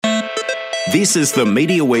This is the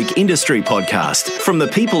Media Week Industry Podcast from the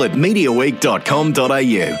people at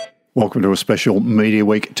MediaWeek.com.au. Welcome to a special Media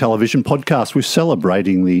Week television podcast. We're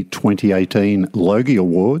celebrating the 2018 Logie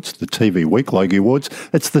Awards, the TV Week Logie Awards.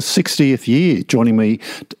 It's the 60th year. Joining me,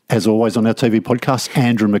 as always, on our TV podcast,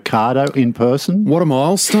 Andrew Mercado in person. What a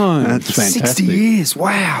milestone. That's fantastic. 60 years,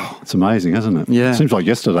 wow. It's amazing, isn't it? Yeah. Seems like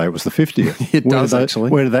yesterday it was the 50th. It does, actually.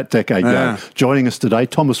 Where did that decade Yeah. go? Joining us today,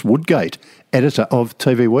 Thomas Woodgate, editor of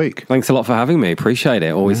TV Week. Thanks a lot for having me. Appreciate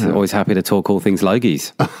it. Always happy to talk all things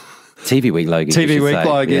Logies. TV Week Logies. TV Week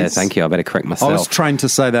Logies. Yeah, thank you. I better correct myself. I was trained to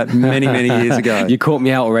say that many years ago. You caught me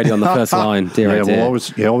out already on the first line, dear. Yeah, well, I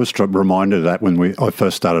was reminded of that when I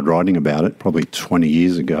first started writing about it, probably 20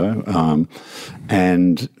 years ago.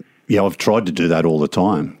 And yeah, I've tried to do that all the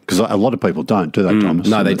time because a lot of people don't, do they, Thomas?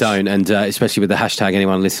 No, they don't. And especially with the hashtag,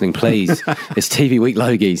 anyone listening, please, it's TV Week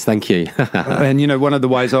Logies. Thank you. And, you know, one of the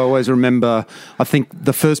ways I always remember, I think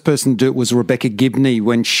the first person to do it was Rebecca Gibney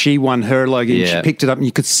when she won her Logie. Yeah. She picked it up and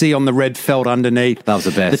you could see on the red felt underneath. That was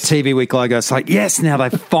the best. The TV Week logo. It's like, yes, now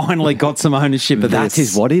they've finally got some ownership of That this.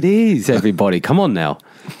 is what it is, everybody. Come on now.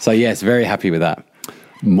 So, yes, very happy with that.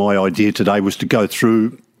 My idea today was to go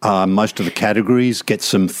through most of the categories, get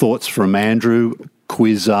some thoughts from Andrew,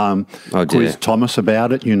 quiz Thomas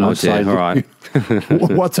about it. You know, All right.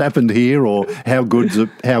 what's happened here or how good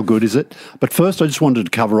is it? But first, I just wanted to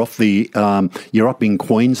cover off the you're up in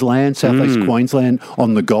Queensland, southeast Queensland,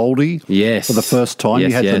 on the Goldie. Yes. For the first time, Yes,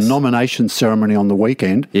 you had yes. the nomination ceremony on the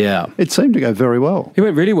weekend. Yeah. It seemed to go very well. It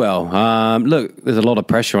went really well. Look, there's a lot of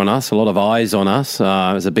pressure on us, a lot of eyes on us. It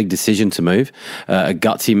was a big decision to move, a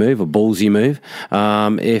gutsy move, a ballsy move.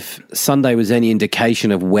 If Sunday was any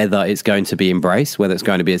indication of whether it's going to be embraced, whether it's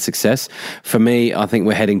going to be a success, for me, I think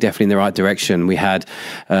we're heading definitely in the right direction. We had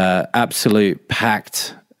absolute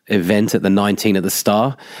packed event at the 19 at the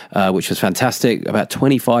Star, which was fantastic. About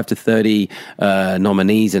 25 to 30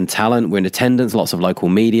 nominees and talent were in attendance, lots of local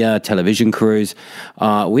media, television crews.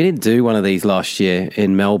 We didn't do one of these last year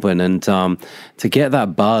in Melbourne, and to get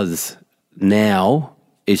that buzz now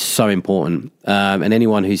is so important. And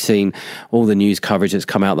anyone who's seen all the news coverage that's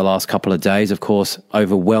come out the last couple of days, of course,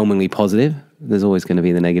 overwhelmingly positive. There's always going to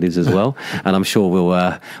be the negatives as well, and I'm sure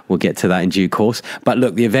we'll get to that in due course. But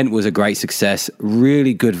look, the event was a great success,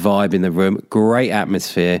 really good vibe in the room, great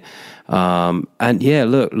atmosphere, and yeah,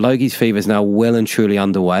 look, Logie's Fever is now well and truly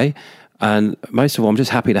underway. And most of all, I'm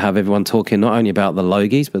just happy to have everyone talking not only about the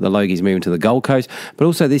Logies, but the Logies moving to the Gold Coast, but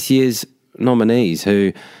also this year's nominees,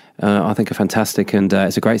 who I think are fantastic, and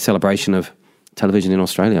it's a great celebration of television in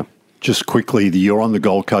Australia. Just quickly, you're on the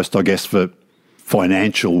Gold Coast, I guess, for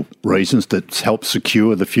financial reasons that help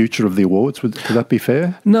secure the future of the awards. Would that be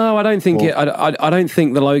fair? No, I don't think I don't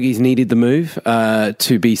think the Logies needed the move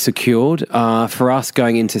to be secured. For us,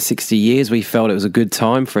 going into 60 years, we felt it was a good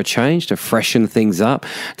time for a change, to freshen things up,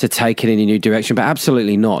 to take it in a new direction. But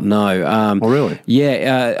absolutely not. No. Oh, really?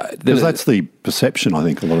 Yeah, Because that's the perception, I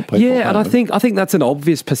think, a lot of people yeah, have. and I think that's an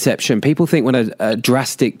obvious perception. People think when a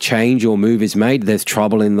drastic change or move is made, there's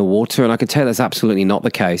trouble in the water, and I can tell that's absolutely not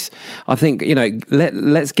the case. I think, you know,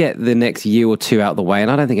 let's get the next year or two out the way,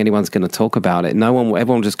 and I don't think anyone's going to talk about it. Everyone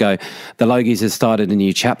will just go, the Logies has started a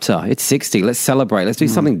new chapter. It's 60. Let's celebrate. Let's do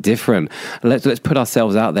something different. Let's put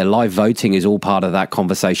ourselves out there. Live voting is all part of that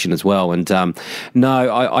conversation as well. And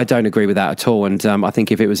no, I don't agree with that at all. And I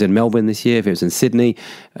think if it was in Melbourne this year, if it was in Sydney,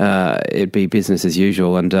 it'd be business as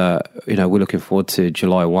usual. And you know, we're looking forward to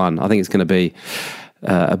July 1. I think it's going to be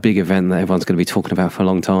a big event that everyone's going to be talking about for a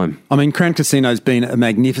long time. I mean, Crown Casino's been a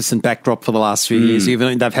magnificent backdrop for the last few years.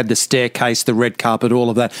 Even they've had the staircase, the red carpet, all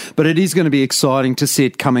of that. But it is going to be exciting to see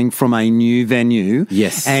it coming from a new venue.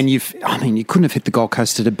 Yes. And you couldn't have hit the Gold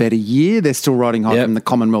Coast at a better year. They're still riding high from the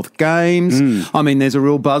Commonwealth Games. I mean, there's a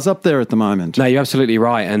real buzz up there at the moment. No, you're absolutely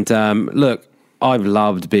right. And look, I've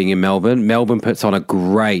loved being in Melbourne. Melbourne puts on a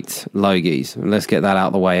great Logies. Let's get that out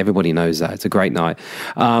of the way. Everybody knows that. It's a great night.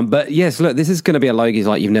 But yes, look, this is going to be a Logies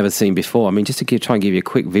like you've never seen before. I mean, just to try and give you a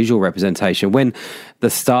quick visual representation, when the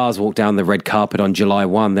stars walk down the red carpet on July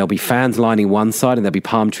 1, there'll be fans lining one side and there'll be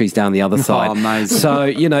palm trees down the other side. Oh, amazing. So,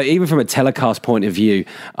 you know, even from a telecast point of view,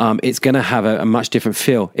 it's going to have a much different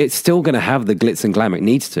feel. It's still going to have the glitz and glamour. It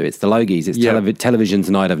needs to. It's the Logies. It's television's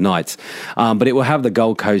night of nights. But it will have the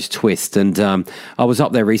Gold Coast twist. And I was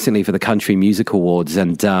up there recently for the Country Music Awards,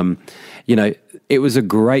 and you know, it was a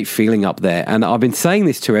great feeling up there. And I've been saying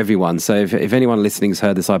this to everyone, so if anyone listening has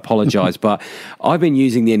heard this, I apologise, but I've been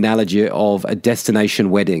using the analogy of a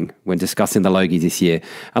destination wedding when discussing the Logies this year.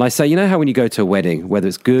 And I say, you know how when you go to a wedding, whether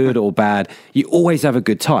it's good or bad, you always have a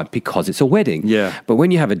good time because it's a wedding. Yeah. But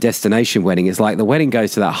when you have a destination wedding, it's like the wedding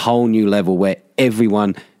goes to that whole new level where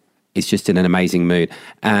everyone is just in an amazing mood.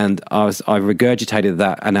 And I regurgitated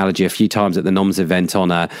that analogy a few times at the Noms event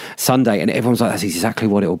on Sunday, and everyone's like, that's exactly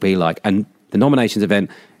what it will be like. And the nominations event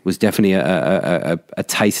was definitely a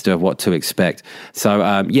taster of what to expect.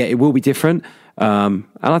 So, yeah, it will be different. And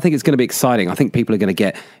I think it's going to be exciting. I think people are going to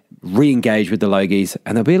get re-engaged with the Logies,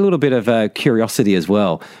 and there'll be a little bit of curiosity as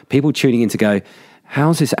well. People tuning in to go,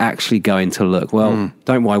 how's this actually going to look? Well,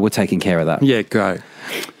 don't worry, we're taking care of that. Yeah, go.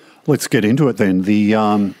 Let's get into it then.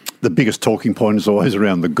 The biggest talking point is always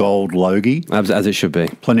around the gold Logie. As it should be.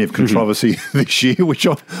 Plenty of controversy this year, which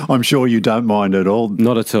I'm sure you don't mind at all.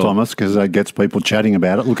 Not at all, Thomas, because it gets people chatting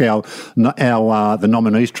about it. Look, the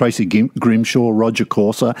nominees: Tracy Grimshaw, Roger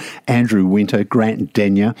Corser, Andrew Winter, Grant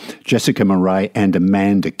Denyer, Jessica Murray, and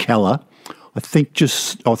Amanda Keller. I think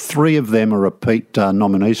just three of them are repeat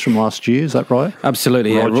nominees from last year. Is that right?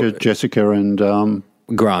 Absolutely. Roger, Jessica, and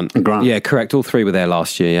Grant. Yeah, correct. All three were there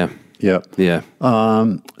last year. Yeah.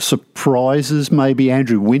 Surprises, maybe.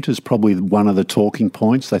 Andrew Winter's probably one of the talking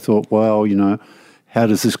points. They thought, well, how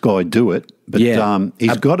does this guy do it? But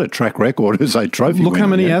he's got a track record as a trophy Look winner. how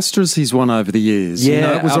many Astras he's won over the years.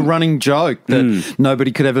 Yeah, it was a running joke that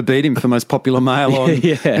nobody could ever beat him for most popular male on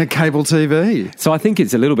cable TV. So I think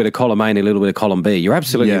it's a little bit of column A and a little bit of column B. You're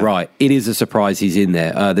absolutely right. It is a surprise he's in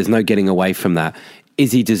there. There's no getting away from that.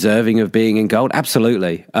 Is he deserving of being in gold?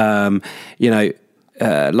 Absolutely. Love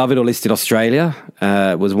It or List in Australia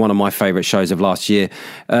was one of my favourite shows of last year.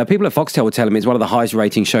 People at Foxtel were telling me it's one of the highest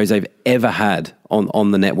rating shows they've ever had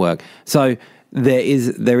on the network. So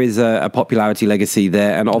there is a popularity legacy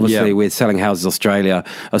there, and obviously with Selling Houses Australia,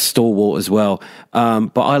 a stalwart as well.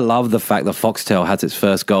 But I love the fact that Foxtel has its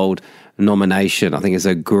first gold nomination. I think it's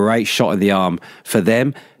a great shot in the arm for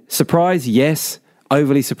them. Surprise, yes.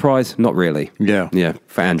 Overly surprised, not really. Yeah,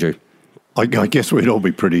 for Andrew. I guess we'd all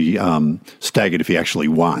be pretty staggered if he actually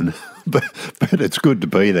won, but it's good to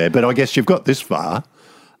be there. But I guess you've got this far.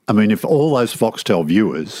 I mean, if all those Foxtel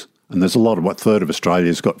viewers, and there's a third of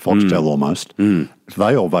Australia's got Foxtel almost, if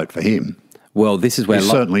they all vote for him, well, this is where he's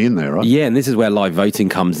certainly in there, right? Yeah, and this is where live voting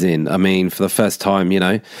comes in. I mean, for the first time,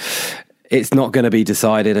 it's not going to be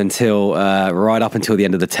decided until right up until the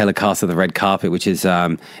end of the telecast of the red carpet, which is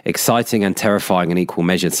exciting and terrifying in equal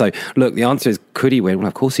measure. So, look, the answer is, could he win? Well,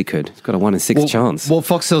 of course he could. He's got a 1 in 6 chance. Well,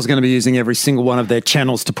 Foxtel's going to be using every single one of their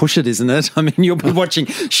channels to push it, isn't it? I mean, you'll be watching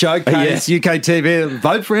Showcase, UK TV,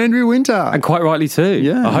 vote for Andrew Winter. And quite rightly too.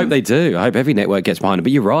 Yeah. I hope they do. I hope every network gets behind it.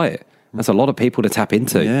 But you're right. That's a lot of people to tap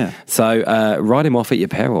into. Yeah. So write him off at your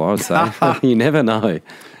peril, I would say. You never know.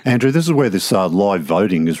 Andrew, this is where this live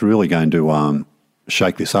voting is really going to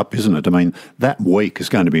shake this up, isn't it? I mean, that week is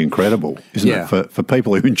going to be incredible, isn't it? For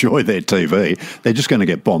people who enjoy their TV, they're just going to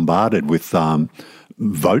get bombarded with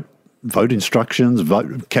vote instructions,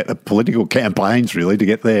 political campaigns, really, to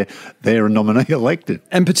get their nominee elected.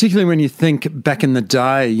 And particularly when you think back in the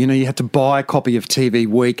day, you had to buy a copy of TV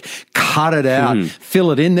Week, cut it out,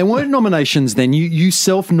 fill it in. There weren't nominations then. You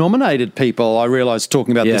self-nominated people. I realised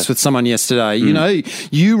talking about this with someone yesterday.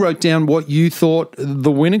 You wrote down what you thought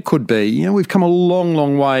the winner could be. We've come a long,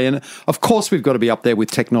 long way. And, of course, we've got to be up there with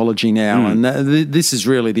technology now. And this is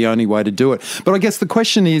really the only way to do it. But I guess the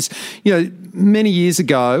question is, many years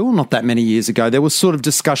ago, well, not that many years ago, there was sort of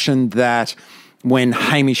discussion that when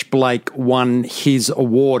Hamish Blake won his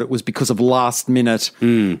award, it was because of last minute,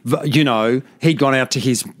 he'd gone out to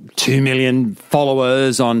his 2 million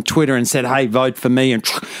followers on Twitter and said, hey, vote for me. And,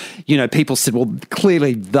 people said, well,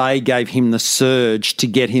 clearly they gave him the surge to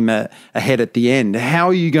get him ahead at the end. How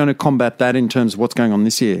are you going to combat that in terms of what's going on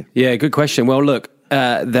this year? Yeah, good question. Well, look,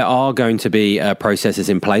 there are going to be processes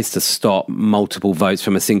in place to stop multiple votes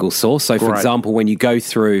from a single source. So, for example, when you go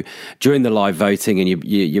through during the live voting and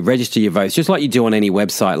you register your votes, just like you do on any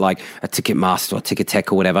website like a Ticketmaster or Ticketek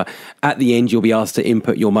or whatever, at the end you'll be asked to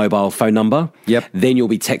input your mobile phone number. Yep. Then you'll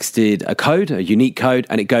be texted a code, a unique code,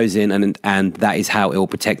 and it goes in and that is how it will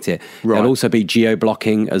protect it. Right. There'll also be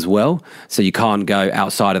geo-blocking as well. So you can't go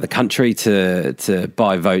outside of the country to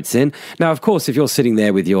buy votes in. Now, of course, if you're sitting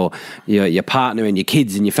there with your partner and your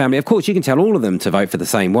kids and your family, of course you can tell all of them to vote for the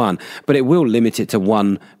same one, but it will limit it to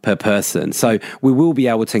one per person. So we will be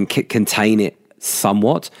able to contain it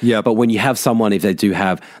somewhat. Yeah. But when you have someone, if they do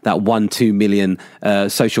have that 1-2 million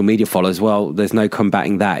social media followers, well, there's no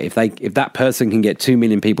combating that. If that person can get 2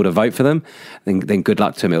 million people to vote for them, then good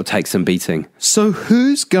luck to them. It'll take some beating. So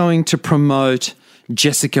who's going to promote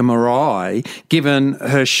Jessica Murray, given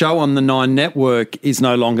her show on the Nine Network is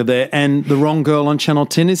no longer there and The Wrong Girl on Channel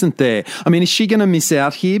 10 isn't there? I mean, is she going to miss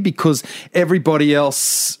out here because everybody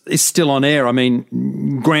else is still on air? I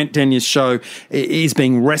mean, Grant Denyer's show is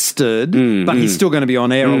being rested, but he's still going to be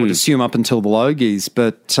on air, I would assume, up until the Logies.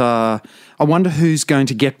 But I wonder who's going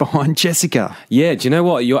to get behind Jessica. Yeah, do you know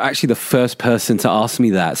what? You're actually the first person to ask me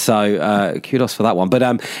that. So kudos for that one. But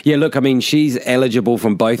yeah, look, I memean, she's eligible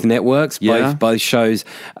from both networks, both shows.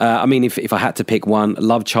 I mean, if I had to pick one,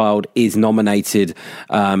 Love Child is nominated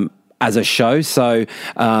as a show. So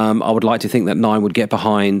I would like to think that Nine would get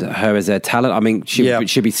behind her as their talent. I mean, she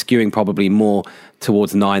should be skewing probably more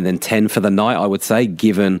towards 9 than 10 for the night, I would say,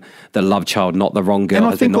 given that Love Child, Not the Wrong Girl, and I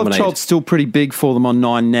has been think Love nominated. Child's still pretty big for them on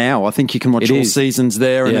 9 now. I think you can watch all seasons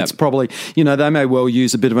there, and it's probably, they may well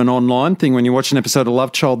use a bit of an online thing. When you watch an episode of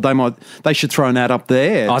Love Child, they should throw an ad up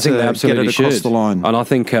there. I think they absolutely get it across the line. And I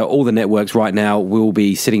think all the networks right now will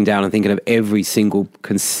be sitting down and thinking of every single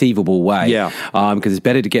conceivable way. Yeah. Because it's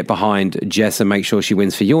better to get behind Jess and make sure she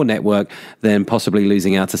wins for your network than possibly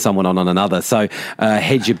losing out to someone on another. So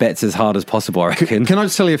hedge your bets as hard as possible, I reckon. Can I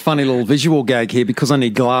just tell you a funny little visual gag here, because I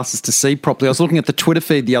need glasses to see properly? I was looking at the Twitter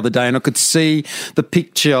feed the other day and I could see the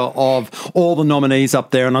picture of all the nominees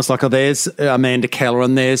up there, and I was like, oh, there's Amanda Keller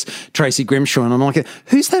and there's Tracy Grimshaw, and I'm like,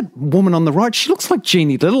 who's that woman on the right? She looks like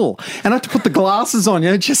Jeannie Little. And I had to put the glasses on.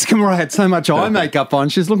 Jessica Moray had so much eye makeup on,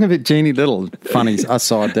 she's looking a bit Jeannie Little. Funny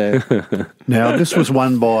aside there. Now, this was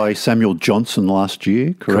won by Samuel Johnson last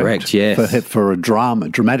year, correct? Correct, yes. For a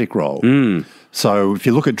dramatic role. So if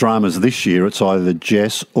you look at dramas this year, it's either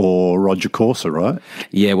Jess or Roger Corser, right?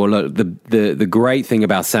 Yeah, well, look, the great thing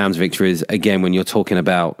about Sam's victory is, again, when you're talking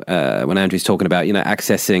about, when Andrew's talking about,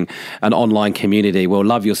 accessing an online community, well,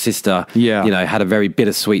 Love Your Sister, had a very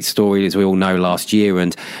bittersweet story, as we all know, last year.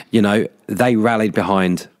 And, they rallied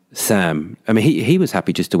behind Sam. I mean, he was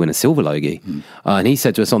happy just to win a silver Logie. And he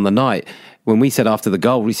said to us on the night, when we said after the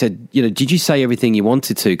goal, we said, did you say everything you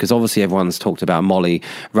wanted to? Because obviously everyone's talked about Molly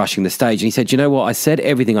rushing the stage. And he said, you know what? I said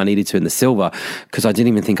everything I needed to in the silver because I didn't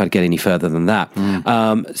even think I'd get any further than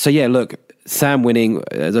that. So, yeah, look, Sam winning,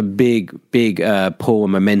 there's a big pull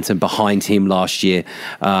and momentum behind him last year.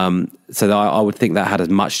 So I would think that had as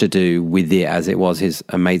much to do with it as it was his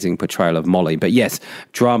amazing portrayal of Molly. But yes,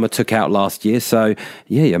 drama took out last year. So,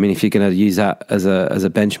 yeah, I mean, if you're going to use that as a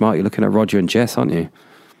benchmark, you're looking at Roger and Jess, aren't you?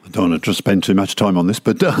 I don't want to spend too much time on this,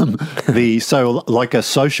 but like a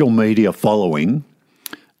social media following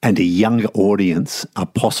and a younger audience are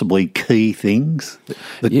possibly key things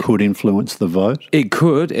that could influence the vote? It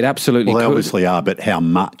could. It absolutely could. They obviously are, but how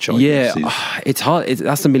much, I guess, is... it's hard.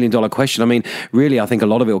 That's the million-dollar question. I mean, really, I think a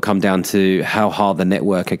lot of it will come down to how hard the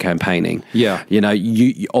network are campaigning. Yeah.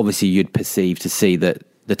 You obviously, you'd perceive to see that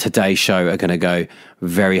the Today Show are going to go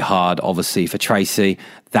very hard, obviously, for Tracy.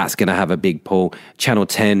 That's going to have a big pull. Channel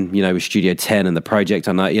 10, with Studio 10 and The Project,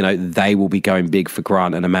 I know, they will be going big for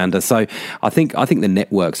Grant and Amanda. So I think the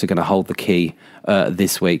networks are going to hold the key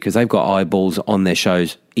this week because they've got eyeballs on their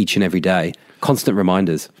shows each and every day. Constant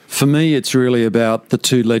reminders. For me, it's really about the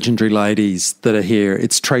two legendary ladies that are here.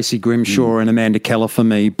 It's Tracy Grimshaw and Amanda Keller for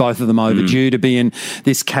me. Both of them overdue to be in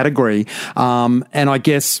this category. And I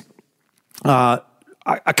guess...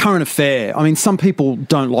 a current affair. I mean, some people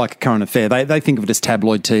don't like a current affair. They think of it as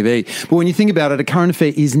tabloid TV. But when you think about it, a current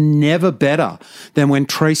affair is never better than when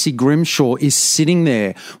Tracy Grimshaw is sitting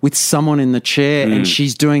there with someone in the chair and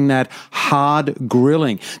she's doing that hard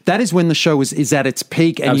grilling. That is when the show is at its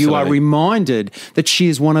peak, and you are reminded that she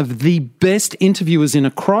is one of the best interviewers in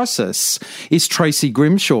a crisis, is Tracy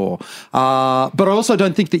Grimshaw. But I also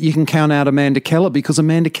don't think that you can count out Amanda Keller, because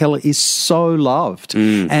Amanda Keller is so loved.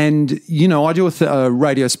 And, I do a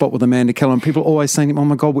radio spot with Amanda Keller, and people are always saying, oh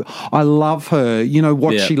my God, I love her.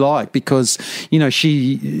 What's she like? Because, she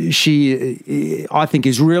I think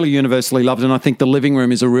is really universally loved, and I think the living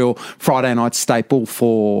room is a real Friday night staple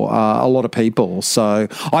for a lot of people. So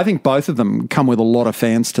I think both of them come with a lot of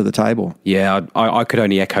fans to the table. Yeah, I could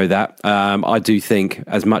only echo that. I do think,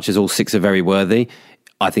 as much as all six are very worthy,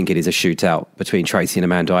 I think it is a shootout between Tracy and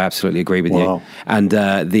Amanda. I absolutely agree with you. And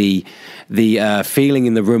the feeling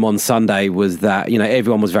in the room on Sunday was that,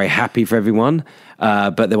 everyone was very happy for everyone,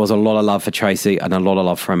 but there was a lot of love for Tracy and a lot of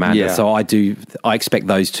love for Amanda. Yeah. So I expect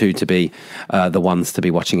those two to be the ones to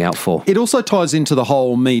be watching out for. It also ties into the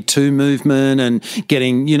whole Me Too movement and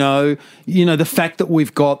getting, the fact that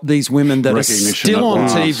we've got these women that are still on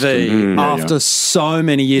TV after so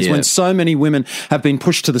many years, when so many women have been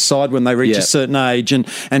pushed to the side when they reach a certain age.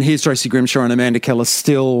 And here's Tracy Grimshaw and Amanda Keller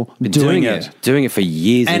still doing it. Doing it for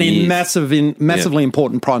years and in years. massively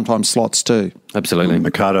important primetime slots too. Absolutely.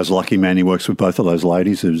 Mikado's lucky man. He works with both of those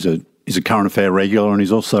ladies. He's a current affair regular, and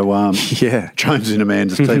he's also Jones and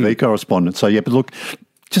Amanda's TV correspondent. So, but look,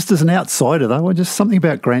 just as an outsider, though, just something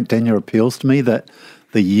about Grant Denyer appeals to me, that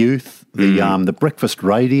the youth, the breakfast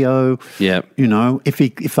radio,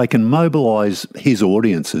 if they can mobilise his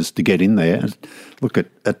audiences to get in there. Look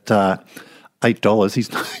at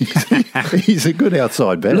 $8. He's a good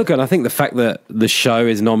outside bet. Look, and I think the fact that the show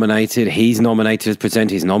is nominated, he's nominated as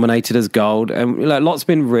presenter, he's nominated as gold, and lots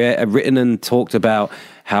been written and talked about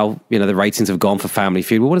how the ratings have gone for Family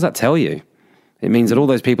Feud. Well, what does that tell you? It means that all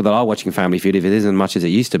those people that are watching Family Feud, if it isn't as much as it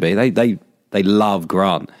used to be, they love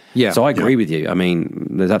Grant. Yeah. So I agree with you. I mean,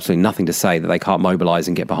 there's absolutely nothing to say that they can't mobilise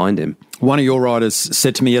and get behind him. One of your writers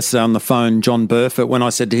said to me yesterday on the phone, John Burford, when I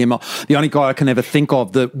said to him, the only guy I can ever think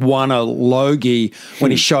of that won a Logie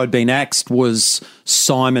when his show had been axed was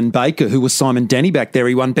Simon Baker, who was Simon Denny back there.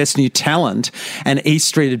 He won Best New Talent, and East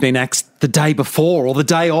Street had been axed the day before or the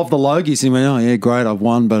day of the Logies. He went, oh, yeah, great, I've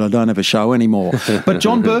won, but I don't have a show anymore. But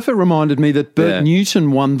John Burford reminded me that Bert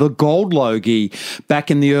Newton won the Gold Logie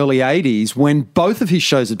back in the early 80s when both of his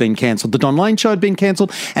shows had been cancelled. The Don Lane show had been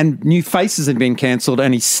cancelled and New Faces had been cancelled,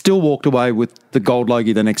 and he still walked away with the Gold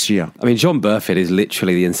Logie the next year. I mean, John Burford is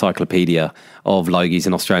literally the encyclopedia of Logies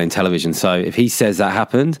in Australian television. So if he says that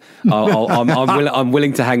happened, I'm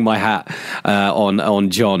willing to hang my hat on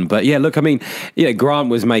John. But yeah, look, I mean, Grant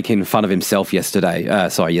was making fun of himself yesterday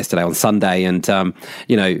on Sunday, and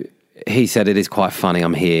he said it is quite funny.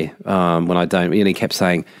 I'm here when I don't. He kept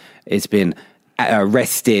saying it's been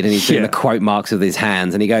rested, and he's doing the quote marks with his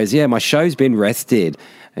hands, and he goes, "Yeah, my show's been rested."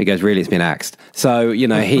 He goes, "Really, it's been axed." So he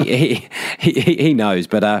knows.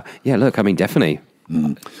 But look, I mean, definitely.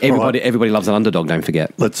 Everybody loves an underdog, don't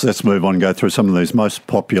forget. Let's move on and go through some of these most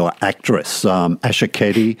popular actress. Asha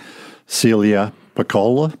Keddy, Celia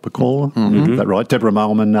Pacquola, is that right? Deborah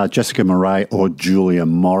Mailman, Jessica Murray, or Julia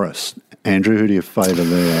Morris. Andrew, who do you favour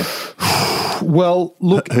there? Well,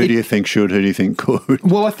 look... Who do you think should? Who do you think could?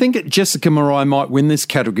 Well, I think Jessica Murray might win this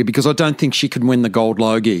category because I don't think she could win the Gold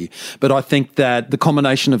Logie. But I think that the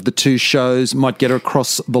combination of the two shows might get her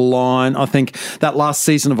across the line. I think that last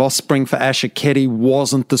season of Offspring for Asha Keddy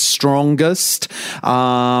wasn't the strongest.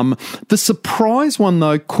 The surprise one,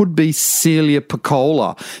 though, could be Celia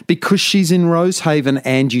Pacquola because she's in Rosehaven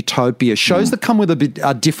and Utopia, shows that come with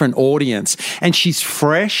a different audience. And she's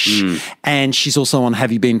fresh and she's also on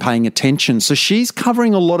Have You Been Paying Attention? So she's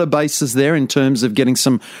covering a lot of bases there in terms of getting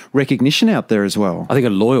some recognition out there as well. I think a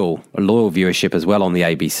loyal viewership as well on the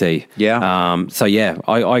ABC. Yeah.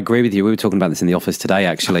 I agree with you. We were talking about this in the office today,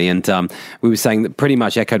 actually, and we were saying that pretty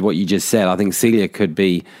much echoed what you just said. I think Celia could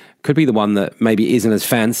be the one that maybe isn't as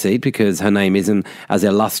fancied because her name isn't as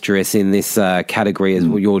illustrious in this category as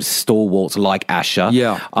your stalwarts like Asha.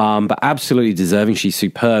 Yeah. But absolutely deserving. She's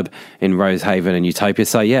superb in Rosehaven and Utopia.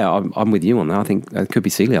 So, yeah, I'm with you on that. I think it could be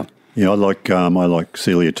Celia. Yeah, I like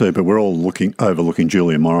Celia too, but we're all overlooking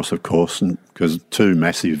Julia Morris, of course, because two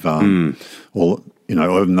massive, even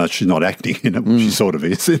though she's not acting in it, she sort of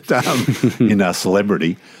is in our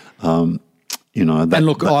celebrity.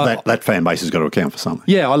 That fan base has got to account for something.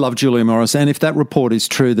 Yeah, I love Julia Morris. And if that report is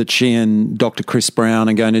true that she and Dr. Chris Brown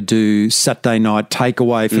are going to do Saturday Night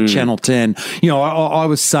Takeaway for Channel 10, I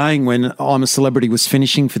was saying when I'm a Celebrity was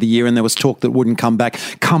finishing for the year and there was talk that wouldn't come back,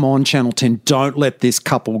 come on, Channel 10, don't let this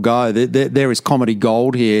couple go. There is comedy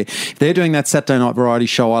gold here. If they're doing that Saturday Night Variety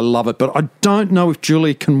show, I love it. But I don't know if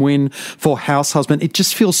Julia can win for House Husband. It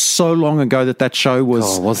just feels so long ago that show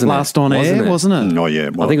was last on air, wasn't it? Oh,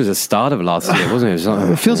 yeah. Well, I think it was the start of last year. Wasn't it?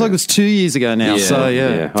 It feels like it was 2 years ago now. I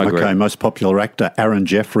agree. Okay, most popular actor, Aaron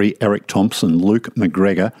Jeffrey, Eric Thompson, Luke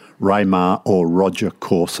McGregor, Ray Maher, or Roger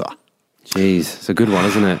Corser. Jeez, it's a good one,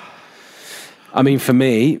 isn't it? I mean, for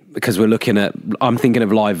me, because I'm thinking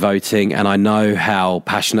of live voting, and I know how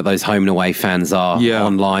passionate those home and away fans are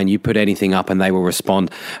online. You put anything up and they will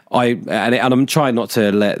respond. And I'm trying not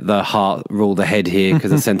to let the heart rule the head here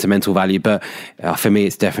because of sentimental value, but for me,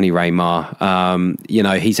 it's definitely Ray Maher.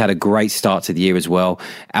 He's had a great start to the year as well.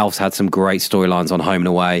 Alf's had some great storylines on home and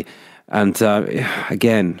away. And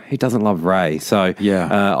again, he doesn't love Ray. So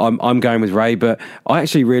I'm going with Ray, but I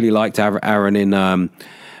actually really liked Aaron in...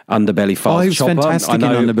 Underbelly Files. Oh, he was fantastic in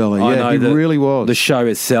Underbelly. Yeah, he really was. The show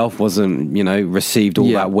itself wasn't, received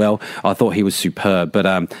all that well. I thought he was superb. But,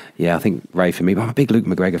 I think Ray for me. But I'm a big Luke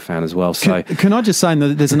McGregor fan as well. So Can I just say,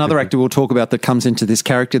 there's another actor we'll talk about that comes into this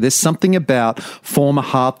character. There's something about former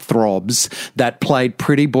heartthrobs that played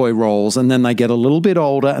pretty boy roles and then they get a little bit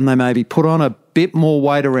older and they maybe put on a bit more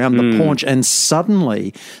weight around the paunch and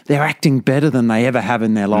suddenly they're acting better than they ever have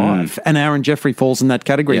in their life. And Aaron Jeffrey falls in that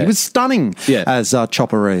category. He was stunning as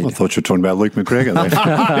Chopper Reed. I thought you were talking about Luke McGregor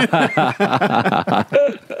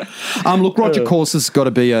there. Look, Roger Corser's got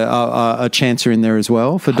to be a chancer in there as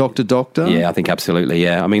well for Dr. Doctor. Yeah, I think absolutely,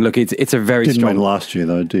 yeah. I mean, look, it's a very Didn't strong... win last year,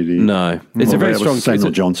 though, did he? No. It's a very strong...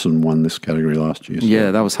 Samuel Johnson won this category last year. So.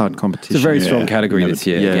 Yeah, that was hard competition. It's a very strong category this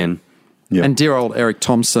year, again. Yeah. And dear old Eric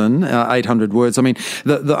Thompson, 800 words. I mean,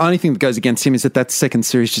 the only thing that goes against him is that second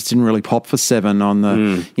series just didn't really pop for Seven on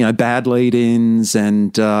the, bad lead-ins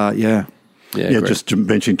and, Yeah, just to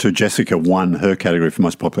mention too, Jessica won her category for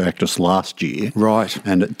Most Popular Actress last year. Right.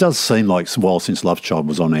 And it does seem like a while since Love Child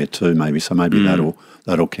was on air too, maybe. So maybe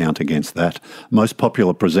that'll count against that. Most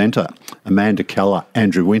Popular Presenter, Amanda Keller,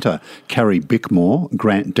 Andrew Winter, Carrie Bickmore,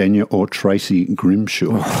 Grant Denyer or Tracy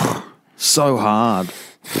Grimshaw. So hard.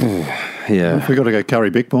 Yeah. We've got to go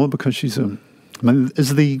Carrie Bickmore because she's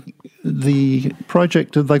is the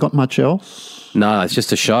project, have they got much else? No, it's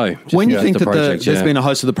just a show. When you think that project, there's been a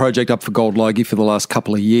host of the project up for Gold Logie for the last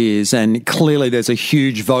couple of years, and clearly there's a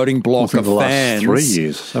huge voting block of the fans. last 3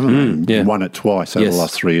 years, haven't they? yeah. Won it twice over the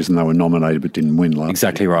last 3 years, and they were nominated but didn't win last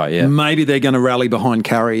Exactly right, yeah. Maybe they're going to rally behind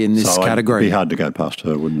Carrie in this category. It'd be hard to go past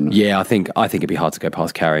her, wouldn't it? Yeah, I think it'd be hard to go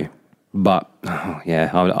past Carrie. But,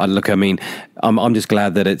 I'm just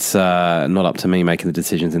glad that it's not up to me making the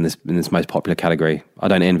decisions in this most popular category. I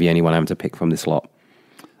don't envy anyone having to pick from this lot.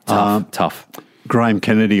 Tough. Graham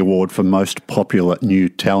Kennedy Award for Most Popular New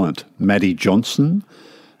Talent. Maddie Johnson,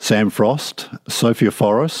 Sam Frost, Sophia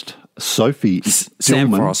Forrest, Sophie Sam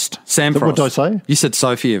Dillman. Frost. Sam Frost. What did I say? You said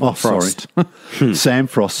Sophia Frost. Sorry. Sam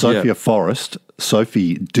Frost, Sophia Forrest,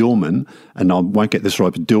 Sophie Dillman, and I won't get this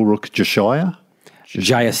right, but Dilruk Jashia?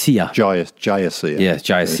 Jayasea. Jayasea. Yes,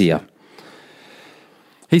 Jayasea.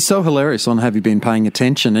 He's so hilarious on Have You Been Paying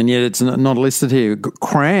Attention, and yet it's not listed here.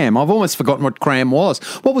 Cram. I've almost forgotten what Cram was.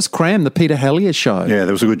 What was Cram, the Peter Hellier show? Yeah,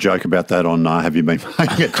 there was a good joke about that on Have You Been Paying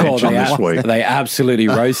Attention this week. They absolutely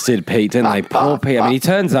roasted Pete, didn't they? Poor Pete. I mean, he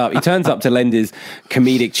turns up to lend his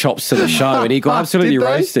comedic chops to the show, and he got absolutely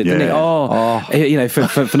roasted, didn't he?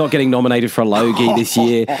 For not getting nominated for a Logie this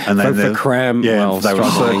year, and then for Cram, there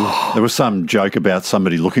was some joke about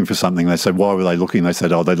somebody looking for something. They said, why were they looking? They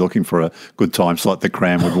said, they're looking for a good time slot that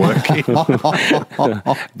Cram would work in.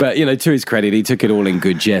 But, to his credit, he took it all in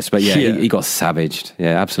good jest. But, he got savaged.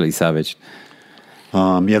 Yeah, absolutely savaged.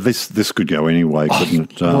 This could go anyway,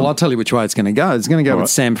 couldn't it? Well, I'll tell you which way it's going to go. It's going to go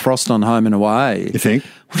with Sam Frost on Home and Away. You think?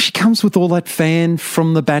 Well, she comes with all that fan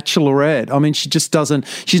from The Bachelorette. I mean, she just doesn't...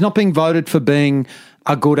 She's not being voted for being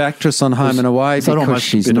a good actress on Home and Away because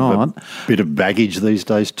she's not. A bit of baggage these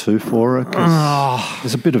days too for her.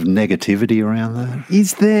 There's a bit of negativity around that.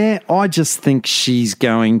 Is there? I just think she's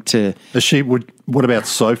going to... What about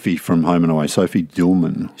Sophie from Home and Away? Sophie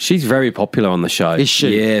Dillman. She's very popular on the show. Is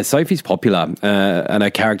she? Yeah, Sophie's popular, and her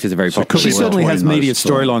characters are very popular. She certainly has media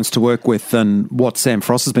storylines to work with than what Sam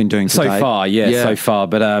Frost has been doing so far. So far.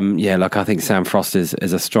 But I think Sam Frost is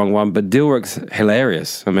a strong one. But Dilruk's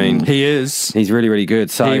hilarious. I mean, he is. He's really, really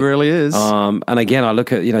good. So he really is. And again, I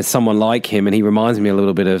look at someone like him, and he reminds me a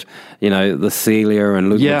little bit of the Celia and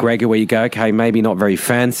Luke McGregor, where you go, okay, maybe not very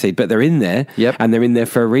fancy, but they're in there, and they're in there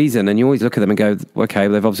for a reason. And you always look at them and go, okay,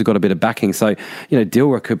 they've obviously got a bit of backing. So,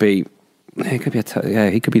 Dilruk could be he could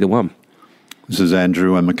be the one. This is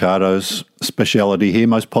Andrew and Mercado's speciality here.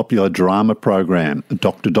 Most popular drama program: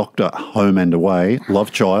 Dr. Home and Away,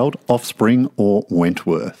 Love Child, Offspring, or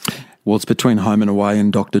Wentworth. Well, it's between Home and Away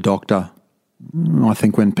and Dr. I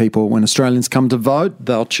think when Australians come to vote,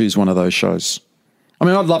 they'll choose one of those shows. I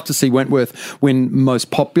mean, I'd love to see Wentworth win most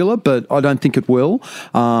popular, but I don't think it will.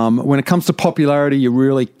 When it comes to popularity, you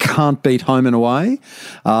really can't beat Home and Away.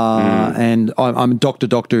 And I'm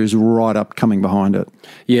Dr. is right up coming behind it.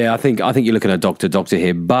 Yeah, I think you're looking at Dr.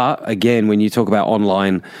 here. But again, when you talk about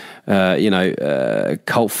online,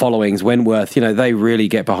 cult followings, Wentworth, they really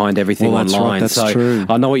get behind everything online. That's true.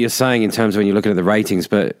 I know what you're saying in terms of when you're looking at the ratings,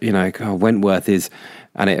 but Wentworth is,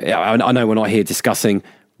 and I know we're not here discussing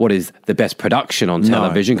what is the best production on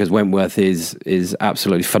television, because Wentworth is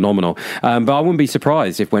absolutely phenomenal. But I wouldn't be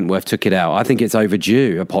surprised if Wentworth took it out. I think it's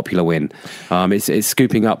overdue a popular win. It's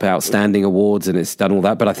scooping up outstanding awards and it's done all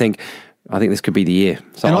that. But I think this could be the year.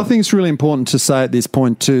 So I think it's really important to say at this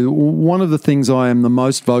point too, one of the things I am the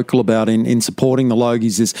most vocal about in supporting the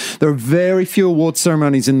Logies is there are very few award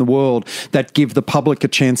ceremonies in the world that give the public a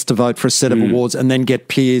chance to vote for a set of awards and then get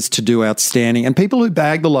peers to do outstanding. And people who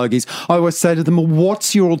bag the Logies, I always say to them, well,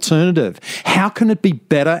 what's your alternative? How can it be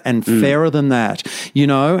better and fairer than that?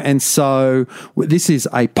 And so this is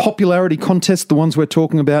a popularity contest, the ones we're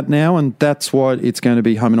talking about now, and that's why it's going to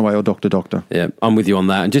be Home and Away or Dr. Yeah, I'm with you on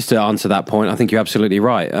that. And just to answer that point, I think you're absolutely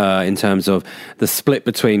right in terms of the split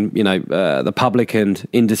between the public and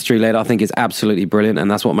industry led. I think is absolutely brilliant,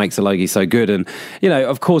 and that's what makes the Logie so good. And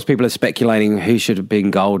of course, people are speculating who should have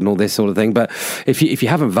been gold and all this sort of thing. But if you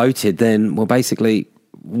haven't voted, then basically,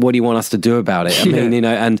 what do you want us to do about it? I mean, you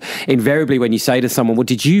know, and invariably when you say to someone, well,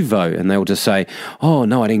 did you vote? And they'll just say, oh,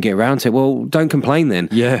 no, I didn't get around to it. Well, don't complain then.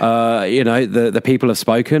 Yeah. You know, the people have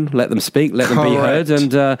spoken, let them speak, let them be heard,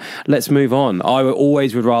 and let's move on. I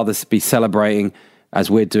always would rather be celebrating,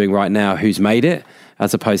 as we're doing right now, who's made it,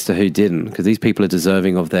 as opposed to who didn't, because these people are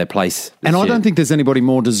deserving of their place. And I don't think there's anybody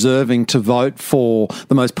more deserving to vote for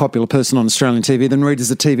the most popular person on Australian TV than readers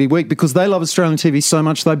of TV Week, because they love Australian TV so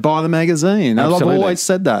much they buy the magazine. Absolutely. I've always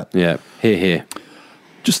said that. Yeah, here.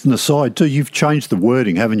 Just an aside too, you've changed the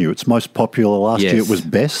wording, haven't you? It's most popular. Last year it was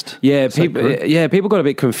best. Yeah, people got a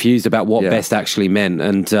bit confused about what best actually meant,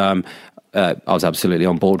 and I was absolutely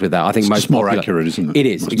on board with that. I think it's more accurate, isn't it? It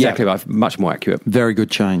is, exactly. Much more accurate. Very good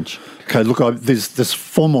change. Okay, look, there's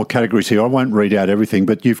 4 more categories here. I won't read out everything,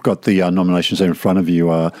 but you've got the nominations there in front of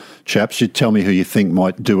you, chaps. You tell me who you think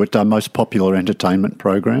might do it. Most popular entertainment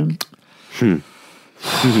program?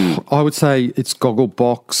 I would say it's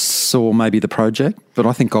Gogglebox or maybe The Project, but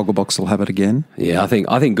I think Gogglebox will have it again. Yeah, I think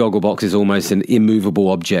Gogglebox is almost an immovable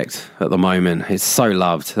object at the moment. It's so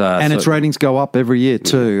loved, and its ratings go up every year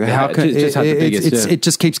too. It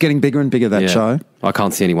just keeps getting bigger and bigger, that show. I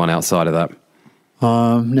can't see anyone outside of that.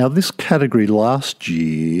 Now, this category last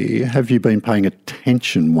year, Have You Been Paying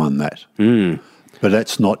Attention, won that. But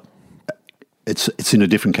that's not... It's in a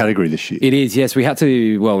different category this year. It is, yes. We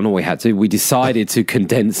decided to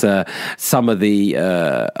condense some of the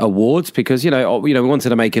awards because, we wanted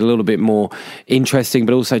to make it a little bit more interesting,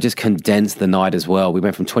 but also just condense the night as well. We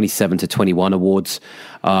went from 27 to 21 awards.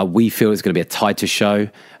 We feel it's going to be a tighter show,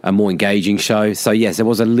 a more engaging show. So, yes, there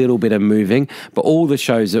was a little bit of moving, but all the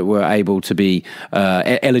shows that were able to be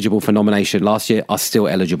eligible for nomination last year are still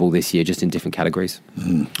eligible this year, just in different categories.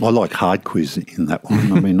 I like Hard Quiz in that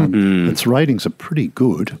one. I mean, its ratings are pretty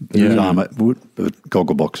good. But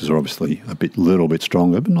Goggleboxes are obviously little bit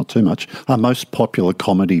stronger, but not too much. Most popular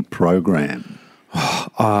comedy program.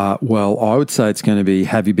 Well, I would say it's going to be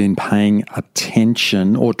Have You Been Paying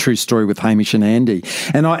Attention or True Story with Hamish and Andy.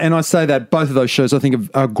 And I say that both of those shows I think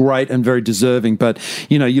are great and very deserving. But,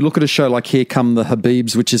 you look at a show like Here Come the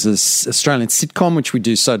Habibs, which is an Australian sitcom, which we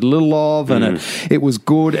do so little of, and it was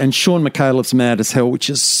good. And Sean McAuliffe's Mad as Hell, which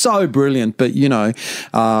is so brilliant. But,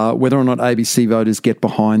 whether or not ABC voters get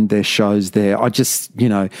behind their shows there, I just,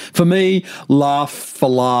 for me, laugh for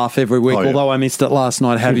laugh every week. Although I missed it last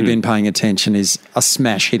night, Have You Been Paying Attention is a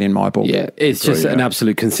smash hit in my book. Yeah, it's just an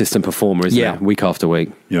absolute consistent performer, isn't it? Week after week.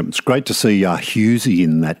 Yeah, it's great to see Hughesy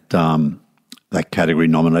in that category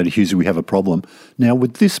nominated. Hughesy, we have a problem. Now,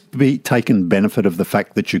 would this be taken benefit of the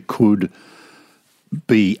fact that you could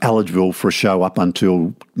be eligible for a show up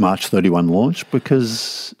until March 31 launch?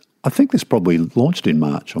 Because I think this probably launched in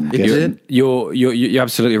March, I'm guessing. You're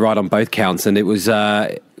absolutely right on both counts, and it was...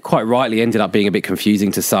 quite rightly ended up being a bit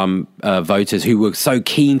confusing to some voters who were so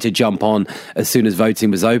keen to jump on as soon as voting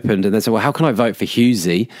was opened. And they said, well, how can I vote for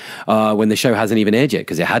Hughesy when the show hasn't even aired yet?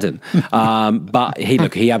 Because it hadn't. But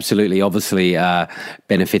he absolutely, obviously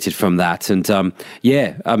benefited from that. And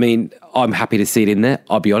I mean, I'm happy to see it in there.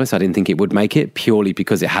 I'll be honest, I didn't think it would make it purely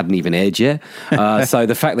because it hadn't even aired yet. So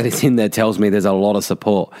the fact that it's in there tells me there's a lot of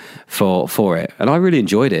support for it. And I really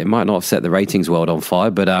enjoyed it. It might not have set the ratings world on fire,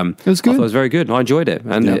 but it was good. I thought it was very good. I enjoyed it.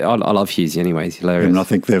 And I love Hughesy anyway. He's hilarious. And I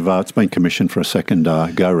think it's been commissioned for a second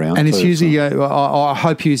go-round. And is Hughesy, I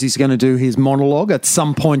hope Hughesy's going to do his monologue at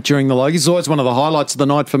some point during the Logies. It's always one of the highlights of the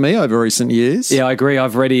night for me over recent years. Yeah, I agree.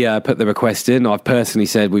 I've already put the request in. I've personally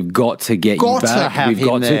said we've got to get you back. We've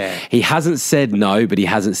got to. He hasn't said no, but he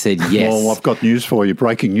hasn't said yes. Well, I've got news for you.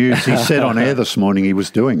 Breaking news. He said on air this morning he was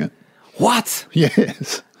doing it. What?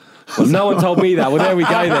 Yes. Well, no one told me that. Well, there we go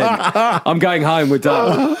then. I'm going home. We're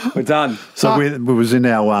done. We're done. So we was in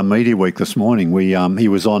our media week this morning. He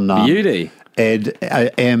was on Beauty. Ed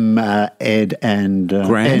and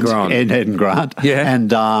Grant. Yeah. And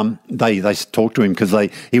they talked to him because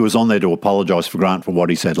he was on there to apologise for Grant for what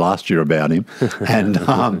he said last year about him. And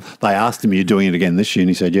they asked him, "Are you doing it again this year?" And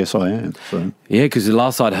he said, "Yes, I am." So. Yeah, because the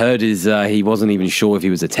last I'd heard is he wasn't even sure if he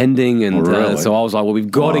was attending. And really? So I was like, well,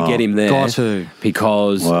 we've got to get him there. Got to.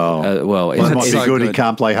 Because, it might be good. He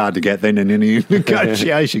can't play hard to get then in any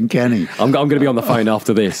negotiation, can he? I'm going to be on the phone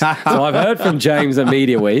after this. So I've heard from James at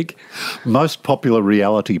Media Week. Most popular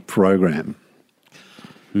reality program.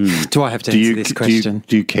 Do I have to answer this question?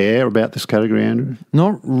 Do you care about this category, Andrew?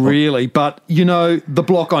 Not really, but, The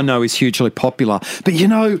Block I know is hugely popular. But,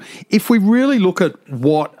 if we really look at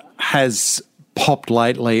what has popped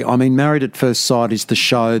lately, I mean, Married at First Sight is the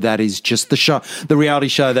show that is just the reality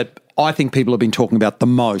show that I think people have been talking about the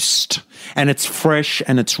most. And it's fresh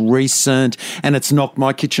and it's recent and it's knocked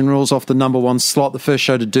My Kitchen Rules off the number one slot, the first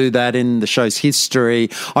show to do that in the show's history.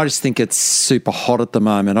 I just think it's super hot at the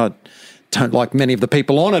moment. I don't like many of the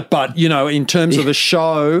people on it, but, you know, in terms of a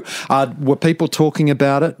show, were people talking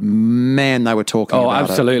about it? Man, they were talking about it. Oh,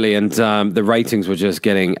 absolutely. And the ratings were just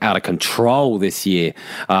getting out of control this year.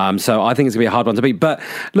 So I think it's going to be a hard one to beat. But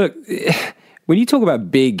look, when you talk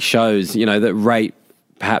about big shows, you know, that rate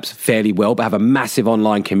perhaps fairly well, but have a massive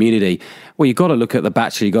online community, well, you've got to look at The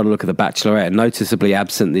Bachelor, you've got to look at The Bachelorette, noticeably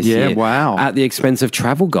absent this year. Wow. At the expense of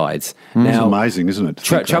Travel Guides. It's amazing, isn't it?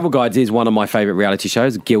 Travel Guides is one of my favourite reality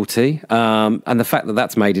shows, Guilty. And the fact that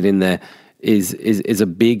that's made it in there is a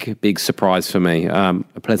big surprise for me, a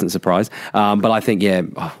pleasant surprise. But I think,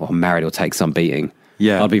 Married will take some beating.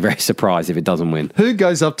 Yeah. I'd be very surprised if it doesn't win. Who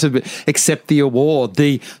goes up to accept the award?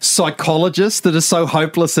 The psychologists that are so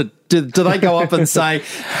hopeless at do they go up and say?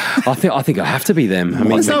 I think it'll have to be them. I mean,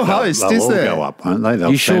 there's no host, they'll is all there? go up, won't they?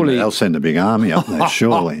 They'll send a big army up there,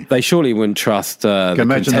 surely. They surely wouldn't trust the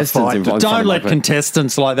contestants involved. Don't let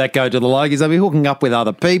contestants like that go to the Logies. They'll be hooking up with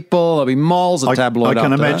other people. There'll be moles of tabloid. I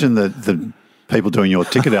can imagine the people doing your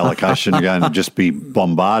ticket allocation are going to just be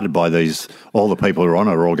bombarded by all the people who are on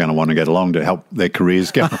it are all going to want to get along to help their careers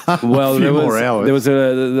go. Well, there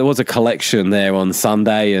was a collection there on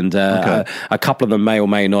Sunday, and a couple of them may or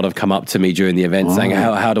may not have come up to me during the event saying,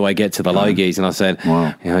 how do I get to the Logies? And I said,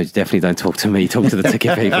 definitely don't talk to me, talk to the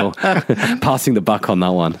ticket people. Passing the buck on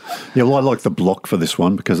that one. Yeah, well, I like the block for this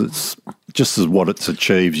one because it's just as what it's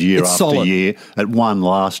achieved year after solid. year. It won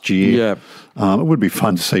last year. Yeah. It would be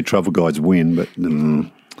fun to see Travel Guides win, but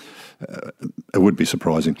it would be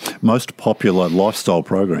surprising. Most popular lifestyle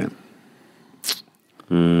program.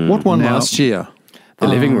 What won last year? The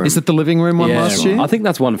Living Room. Is it The Living Room one last year? I think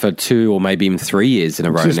that's one for 2 or maybe even 3 years in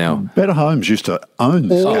a row now. Better Homes used to own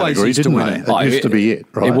this category, didn't they? It used to be it,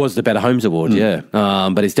 right? It was the Better Homes Award, yeah.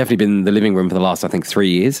 But it's definitely been The Living Room for the last, I think, 3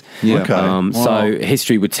 years. Yeah. Okay. So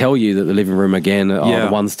history would tell you that The Living Room, again, are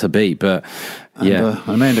the ones to beat. But, yeah.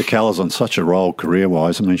 Amanda Caller's on such a roll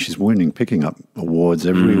career-wise. I mean, she's picking up awards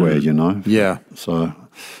everywhere, you know. Yeah. So it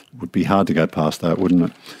would be hard to go past that,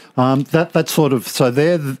 wouldn't it? That's sort of... So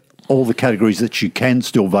they're all the categories that you can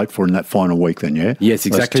still vote for in that final week then, yeah? Yes,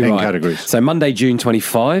 exactly. Those 10 right. categories. So Monday, June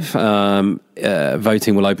 25,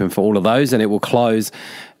 voting will open for all of those, and it will close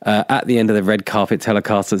at the end of the red carpet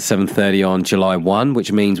telecast at 7:30 on July 1,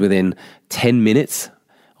 which means within 10 minutes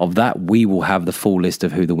of that, we will have the full list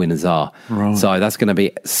of who the winners are. Right. So that's going to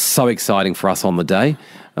be so exciting for us on the day.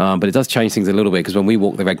 But it does change things a little bit because when we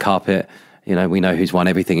walk the red carpet, you know, we know who's won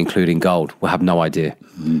everything, including gold. We'll have no idea.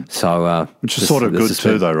 So, which is sort of good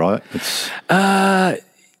too, though, right?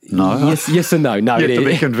 No. Yes and no. No, you have to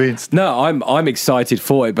be convinced. No, I'm excited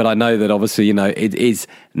for it, but I know that obviously, you know, it is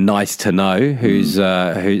nice to know who's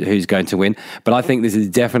going to win. But I think this is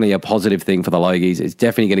definitely a positive thing for the Logies. It's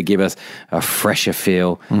definitely going to give us a fresher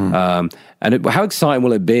feel. How exciting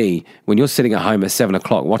will it be when you're sitting at home at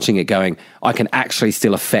 7:00 watching it, going, I can actually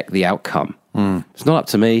still affect the outcome. It's not up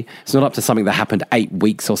to me. It's not up to something that happened 8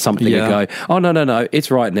 weeks or something ago. Oh, no.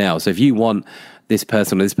 It's right now. So if you want this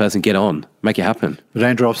person or this person, get on. Make it happen. But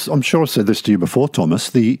Andrew, I'm sure I said this to you before,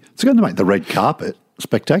 Thomas. It's going to make the red carpet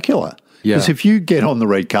spectacular. Yeah. Because if you get on the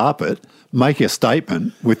red carpet, make a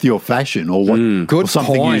statement with your fashion or or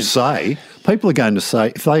something you say, people are going to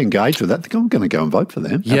say, if they engage with that, they're going to go and vote for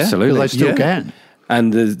them. Yeah. Absolutely. Because they still can.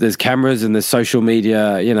 And there's cameras and there's social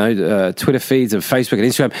media, you know, Twitter feeds of Facebook and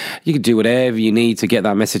Instagram. You can do whatever you need to get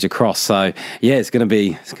that message across. So yeah, it's going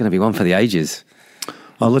to be one for the ages.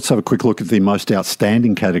 Let's have a quick look at the most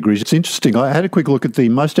outstanding categories. It's interesting. I had a quick look at the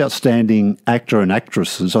most outstanding actor and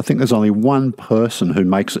actresses. I think there's only one person who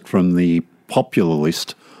makes it from the popular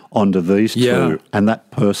list onto these two, and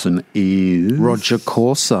that person is Roger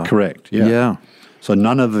Corser. Correct. Yeah. So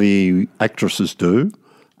none of the actresses do.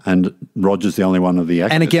 And Roger's the only one of the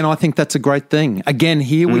actors. And again, I think that's a great thing. Again,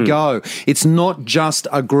 here we go. It's not just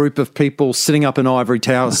a group of people sitting up in ivory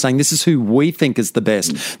towers saying this is who we think is the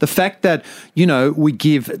best. The fact that, you know, we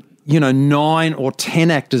give, you know, 9 or 10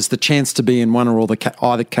 actors the chance to be in one or all the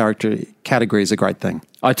either category is a great thing.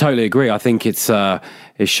 I totally agree. I think it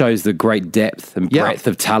shows the great depth and breadth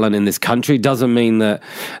of talent in this country. Doesn't mean that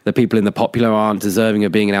the people in the popular aren't deserving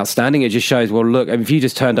of being an outstanding. It just shows, well, look, if you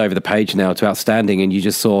just turned over the page now to outstanding and you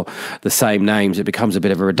just saw the same names, it becomes a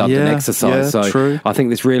bit of a redundant exercise. So true. I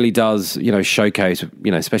think this really does, you know, showcase,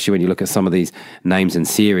 you know, especially when you look at some of these names and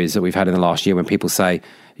series that we've had in the last year when people say,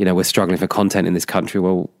 you know, we're struggling for content in this country.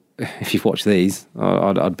 Well, if you've watched these,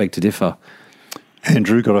 I'd beg to differ.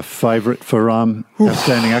 Andrew, got a favourite for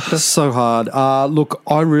outstanding actor? So hard. Look,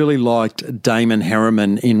 I really liked Damon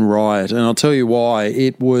Herriman in Riot, and I'll tell you why.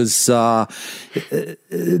 It was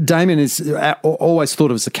Damon is always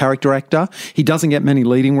thought of as a character actor. He doesn't get many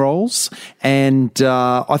leading roles, and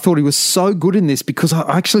I thought he was so good in this because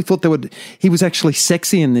I actually thought he was actually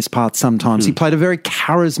sexy in this part sometimes. He played a very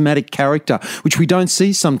charismatic character, which we don't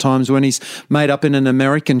see sometimes when he's made up in an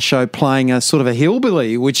American show playing a sort of a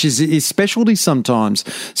hillbilly, which is his specialty sometimes.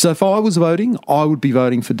 So if I was voting, I would be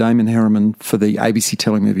voting for Damon Herriman for the ABC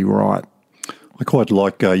telemovie Riot. I quite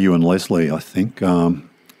like you and Leslie, I think.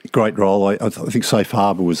 Great role. I think Safe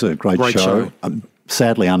Harbour was a great show.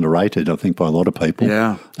 Sadly underrated, I think, by a lot of people.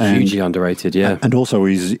 Yeah. Hugely underrated, yeah. And also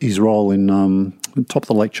his role in Top of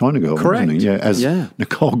the Lake China Girl, correct. wasn't he? Yeah, as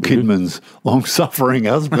Nicole Kidman's long-suffering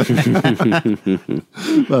husband.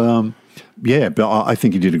 But I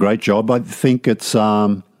think he did a great job. I think it's...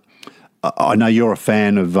 I know you're a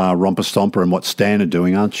fan of Romper Stomper and what Stan are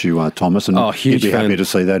doing, aren't you, Thomas? And huge you'd be fan. happy to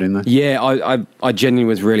see that in there. Yeah, I genuinely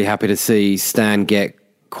was really happy to see Stan get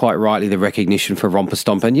quite rightly the recognition for Romper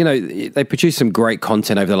Stomper. And, you know, they produced some great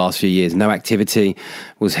content over the last few years. No Activity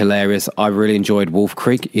was hilarious. I really enjoyed Wolf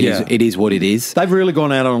Creek. It is what it is. They've really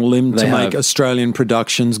gone out on a limb to make Australian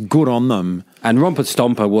productions. Good on them. And Romper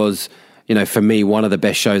Stomper was... you know, for me, one of the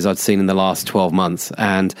best shows I'd seen in the last 12 months.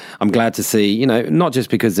 And I'm glad to see, you know, not just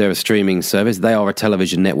because they're a streaming service, they are a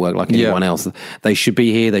television network like anyone else. They should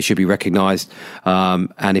be here. They should be recognised.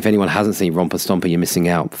 And if anyone hasn't seen Romper Stomper, you're missing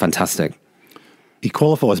out. Fantastic. He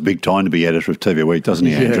qualifies big time to be editor of TV Week, doesn't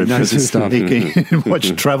he, Andrew? Knows his stuff. He can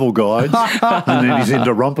watch travel guides and then he's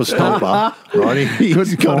into Romper Stomper, right?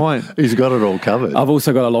 He's got it all covered. I've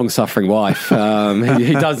also got a long-suffering wife.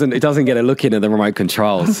 He doesn't get a look into the remote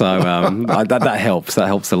control, so that helps. That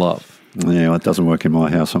helps a lot. Yeah, well, it doesn't work in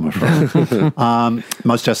my house, I'm afraid.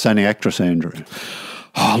 Most outstanding actress, Andrew?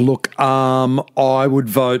 Oh, look, I would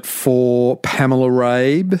vote for Pamela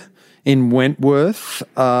Rabe in Wentworth.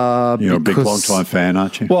 You're a big long-time fan,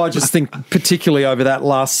 aren't you? Well, I just think particularly over that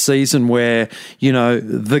last season where, you know,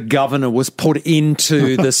 the governor was put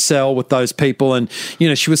into the cell with those people and, you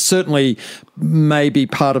know, she was certainly maybe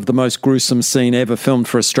part of the most gruesome scene ever filmed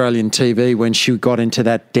for Australian TV when she got into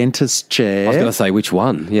that dentist chair. I was going to say, which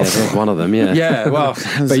one? Yeah, there's one of them, yeah. Yeah, well,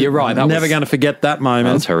 but you're right. Never going to forget that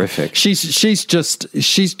moment. That's horrific. She's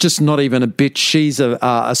just not even a bitch. She's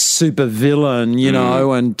a super villain, you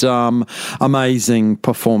know, and amazing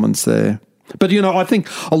performance there. But, you know, I think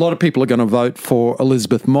a lot of people are going to vote for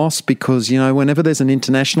Elizabeth Moss because, you know, whenever there's an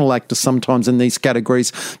international actor, sometimes in these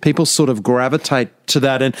categories, people sort of gravitate to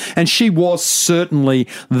that. And she was certainly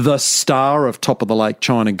the star of Top of the Lake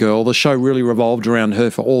China Girl. The show really revolved around her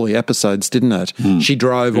for all the episodes, didn't it? She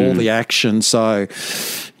drove all the action. So,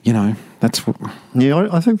 you know, that's what... Yeah,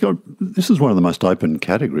 I think this is one of the most open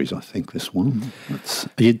categories, I think, this one.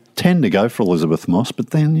 You tend to go for Elizabeth Moss, but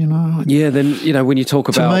then, you know... Yeah, then, you know, when you talk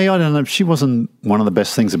about... To me, I don't know, she wasn't one of the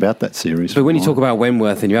best things about that series. But when you talk about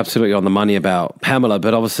Wentworth, and you're absolutely on the money about Pamela,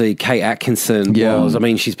 but obviously Kate Atkinson was... I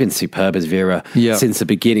mean, she's been superb as Vera since the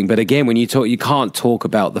beginning. But again, when you can't talk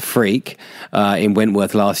about the freak in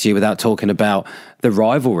Wentworth last year without talking about the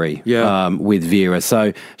rivalry with Vera.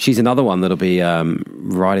 So she's another one that'll be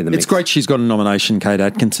right in the mix. It's great she's got a nomination, Kate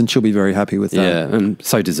Atkinson. She'll be very happy with that. Yeah, and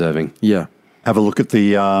so deserving. Yeah. Have a look at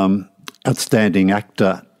the outstanding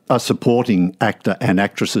actor, supporting actor and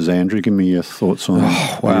actresses, Andrew. Give me your thoughts on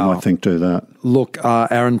what you might think do that. Look,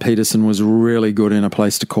 Aaron Peterson was really good in A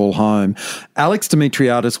Place to Call Home. Alex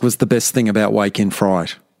Dimitriadis was the best thing about Wake in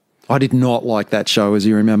Fright. I did not like that show, as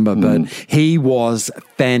you remember, but he was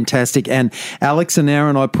fantastic. And Alex and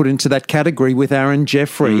Aaron I put into that category with Aaron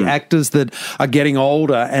Jeffrey, actors that are getting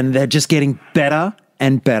older and they're just getting better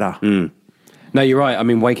and better. No, you're right. I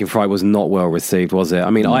mean, Wake in Fright was not well received, was it? I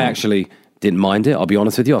mean, I actually didn't mind it, I'll be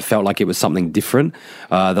honest with you. I felt like it was something different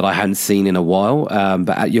that I hadn't seen in a while.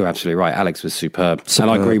 But you're absolutely right. Alex was superb. And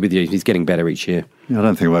I agree with you. He's getting better each year. Yeah, I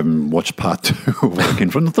don't think I haven't watched part 2 of Wake in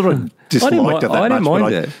Fright. Not that I disliked it that much. I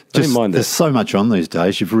didn't mind it. There's so much on these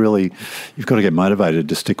days. You've got to get motivated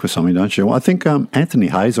to stick with something, don't you? Well, I think Anthony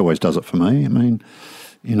Hayes always does it for me. I mean,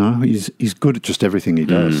 you know, he's good at just everything he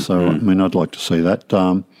does. So, I mean, I'd like to see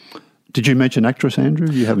that. Did you mention actress, Andrew?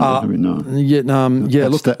 You haven't. No. Yeah.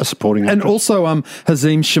 Look, a supporting actress. And also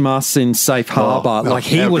Hazim Shamas in Safe Harbour.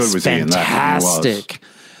 He was fantastic.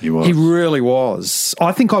 He was. He really was.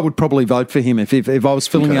 I think I would probably vote for him if I was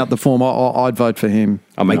filling out the form. I'd vote for him.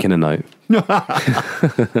 I'm making a note.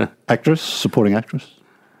 Actress, supporting actress.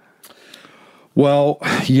 Well,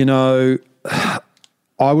 you know,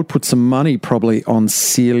 I would put some money probably on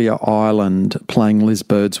Celia Ireland playing Liz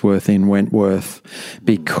Birdsworth in Wentworth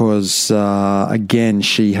because, again,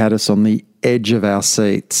 she had us on the edge of our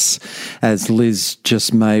seats as Liz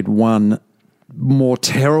just made one more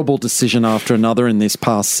terrible decision after another in this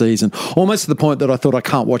past season, almost to the point that I thought I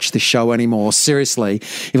can't watch this show anymore. Seriously,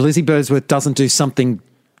 if Lizzie Birdsworth doesn't do something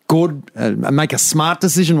good, make a smart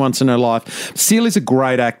decision once in her life. Celia's a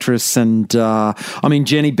great actress, and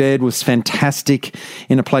Jenny Baird was fantastic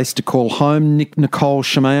in A Place to Call Home. Nicole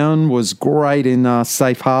Scherzinger was great in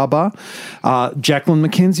Safe Harbour. Jacqueline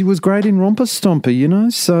McKenzie was great in Romper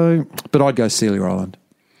Stomper, so, but I'd go Celia Ireland.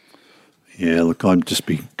 Yeah, look, I'd just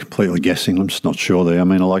be completely guessing. I'm just not sure there. I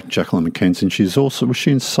mean, I like Jacqueline McKenzie. Was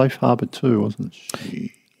she in Safe Harbour too, wasn't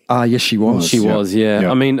she? Yes, she was. She was,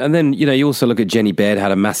 yeah. I mean, and then, you also look at Jenny Baird,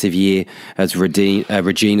 had a massive year as Regina,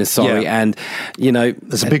 and,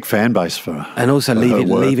 there's a big fan base for her. And also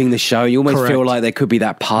leaving the show. You almost feel like there could be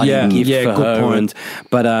that parting gift for her. Point.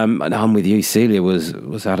 But I'm with you, Celia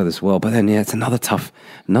was out of this world. But then, it's another tough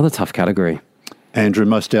category. Andrew,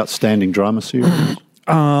 most outstanding drama series?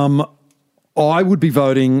 I would be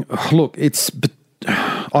voting,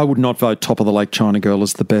 I would not vote Top of the Lake China Girl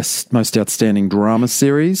as the best, most outstanding drama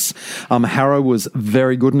series. Harrow was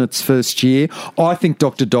very good in its first year. I think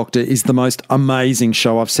Dr. Doctor is the most amazing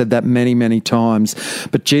show. I've said that many, many times.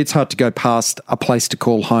 But gee, it's hard to go past A Place to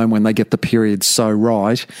Call Home when they get the period so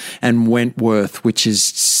right, and Wentworth, which is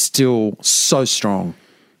still so strong.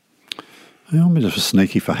 I'm a bit of a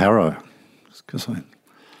sneaky for Harrow because I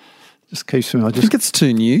think it's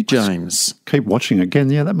too new, James. Keep watching again.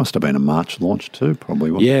 Yeah, that must have been a March launch too,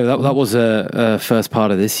 probably. That was a first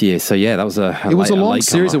part of this year. So yeah, that was a long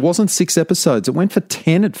series. It wasn't 6 episodes. It went for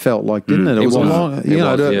 10. It felt like, didn't it? It was a long.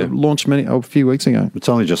 It launched a few weeks ago. It's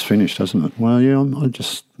only just finished, hasn't it? Well, yeah, I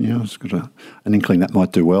just got an inkling that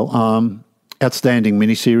might do well. Outstanding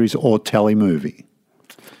miniseries or tele movie.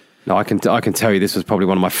 No, I can tell you this was probably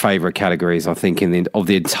one of my favourite categories, I think, of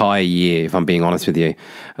the entire year, if I'm being honest with you.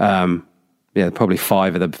 Probably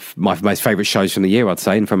 5 of my most favourite shows from the year, I'd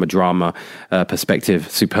say, and from a drama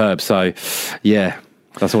perspective, superb. So, yeah,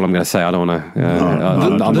 that's all I'm going to say. I don't want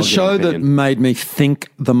to... The show that made me think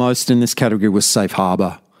the most in this category was Safe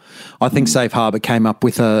Harbour. I think Safe Harbour came up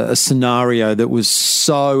with a scenario that was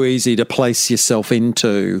so easy to place yourself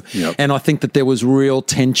into. Yep. And I think that there was real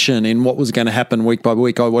tension in what was going to happen week by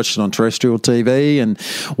week. I watched it on terrestrial TV and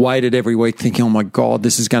waited every week thinking, oh my God,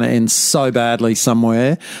 this is going to end so badly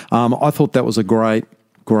somewhere. I thought that was a great,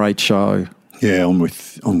 great show. Yeah, I'm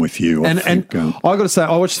with you. And I got to say,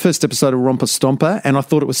 I watched the first episode of Romper Stomper and I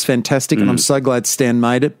thought it was fantastic and I'm so glad Stan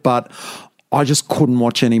made it, but I just couldn't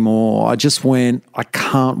watch anymore. I just went, I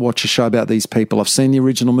can't watch a show about these people. I've seen the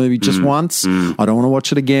original movie just once. I don't want to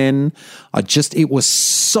watch it again. It was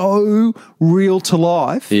so real to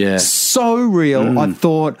life. Yeah. So real. I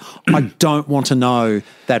thought, I don't want to know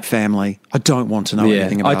that family. I don't want to know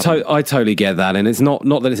anything about it. I totally get that. And it's not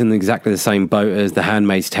that it's in exactly the same boat as The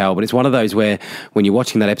Handmaid's Tale, but it's one of those where when you're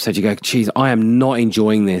watching that episode, you go, geez, I am not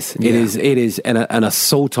enjoying this. Yeah. It is an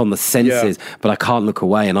assault on the senses, but I can't look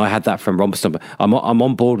away. And I had that from Romper Stomper. I'm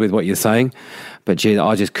on board with what you're saying, but gee,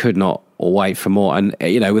 I just could not wait for more. And,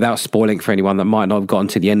 without spoiling for anyone that might not have gotten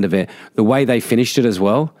to the end of it, the way they finished it as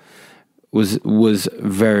well was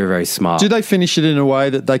very, very smart. Do they finish it in a way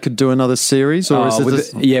that they could do another series, or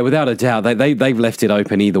is it? Yeah, without a doubt, they've left it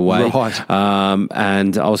open either way. Right.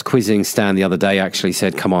 And I was quizzing Stan the other day. Actually,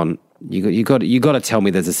 said, "Come on, you got to tell me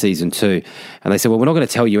there's a season 2." And they said, "Well, we're not going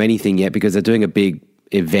to tell you anything yet because they're doing a big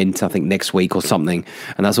event, I think next week or something,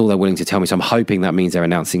 and that's all they're willing to tell me." So I'm hoping that means they're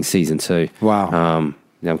announcing season 2. Wow.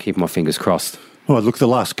 I'm keeping my fingers crossed. All right, look, the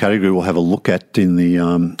last category we'll have a look at in the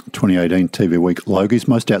 2018 TV Week Logies,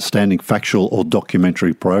 most outstanding factual or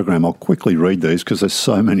documentary program. I'll quickly read these because there's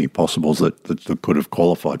so many possibles that could have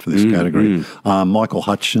qualified for this category. Michael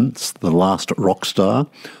Hutchence, The Last Rock Star,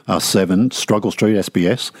 7, Struggle Street,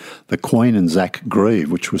 SBS, The Queen and Zach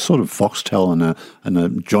Grieve, which was sort of Foxtel and a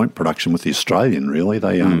joint production with the Australian, really.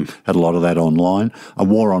 They had a lot of that online. A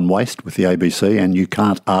War on Waste with the ABC, and You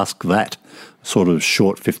Can't Ask That, sort of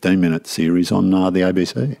short 15-minute series on the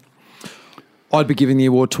ABC. I'd be giving the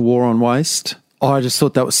award to War on Waste. I just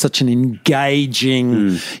thought that was such an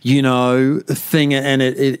engaging, thing, and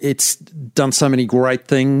it's done so many great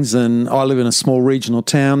things. And I live in a small regional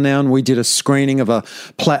town now, and we did a screening of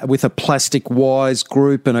with a Plastic Wise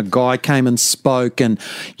group, and a guy came and spoke, and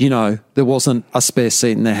there wasn't a spare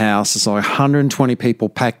seat in the house. It's like 120 people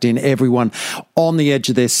packed in, everyone on the edge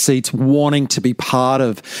of their seats, wanting to be part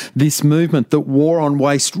of this movement that War on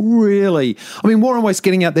Waste really. War on Waste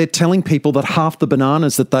getting out there telling people that half the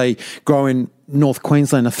bananas that they grow in North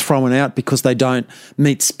Queensland are thrown out because they don't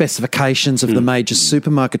meet specifications of the major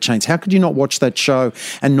supermarket chains. How could you not watch that show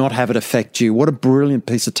and not have it affect you? What a brilliant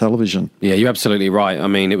piece of television. Yeah, you're absolutely right. I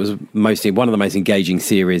mean, it was mostly one of the most engaging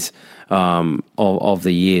series of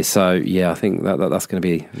the year. So, yeah, I think that's going to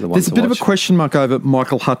be the one. There's a bit of a question mark over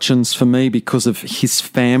Michael Hutchins for me because of his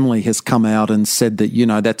family has come out and said that, you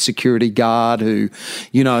know, that security guard who,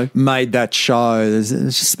 you know, made that show. There's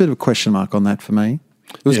just a bit of a question mark on that for me.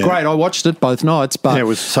 It was great. I watched it both nights, but it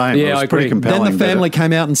was same. Yeah, it was pretty compelling. Then the family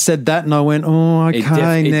came out and said that, and I went, "Oh,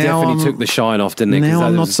 okay." It now definitely took the shine off, didn't it? Now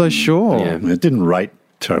I'm not so sure. Yeah. It didn't rate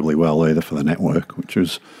terribly well either for the network, which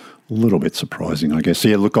was a little bit surprising, I guess.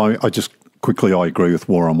 Yeah, look, I just quickly, I agree with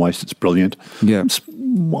War on Waste. It's brilliant. Yeah.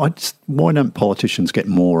 Why don't politicians get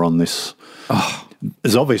more on this?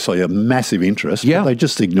 There's obviously a massive interest, but they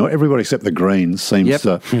just ignore everybody except the Greens seems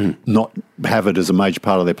to not have it as a major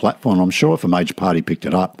part of their platform. I'm sure if a major party picked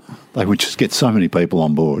it up, they would just get so many people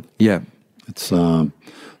on board. Yeah. It's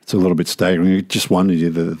a little bit staggering. You just wonder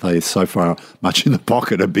that they're so far much in the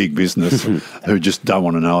pocket of big business who just don't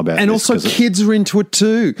want to know about it. And also kids are into it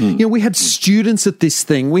too. You know, we had students at this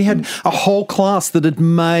thing. We had a whole class that had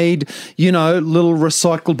made, you know, little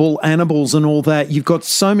recyclable animals and all that. You've got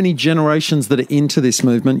so many generations that are into this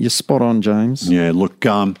movement. You're spot on, James. Yeah, look,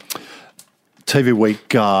 TV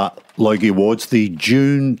Week Logie Awards, the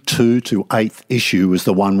June 2 to 8th issue was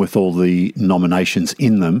the one with all the nominations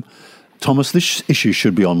in them. Thomas, this issue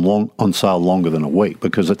should be on sale longer than a week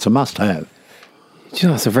because it's a must-have. You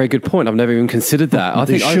know, that's a very good point. I've never even considered that. I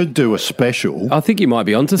think should do a special. I think you might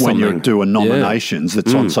be onto something. When you're doing nominations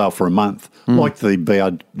that's on sale for a month, like the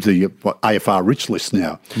AFR Rich List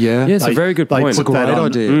now. Yeah, it's a very good point. They put that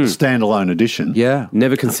on standalone edition. Yeah.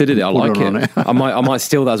 Never considered it. I like it. I might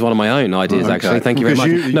steal that as one of my own ideas, actually. Thank you very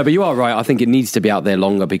much. No, but you are right. I think it needs to be out there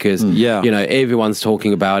longer because, you know, everyone's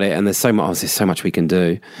talking about it and there's so much we can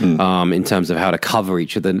do in terms of how to cover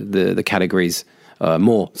each of the categories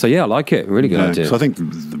more. So, yeah, I like it. Really good idea. So I think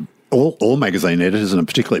all magazine editors, and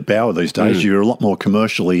particularly Bauer these days, you're a lot more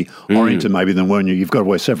commercially oriented maybe than when you've got to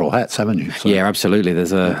wear several hats, haven't you? So. Yeah, absolutely.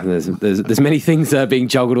 There's many things being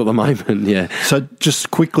juggled at the moment, yeah. So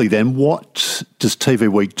just quickly then, what does TV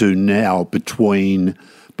Week do now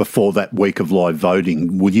before that week of live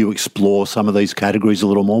voting? Will you explore some of these categories a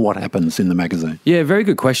little more? What happens in the magazine? Yeah, very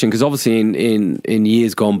good question, because obviously in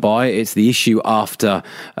years gone by, it's the issue after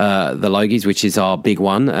the Logies, which is our big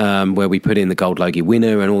one, where we put in the Gold Logie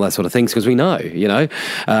winner and all that sort of things, because we know, you know,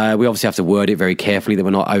 we obviously have to word it very carefully that we're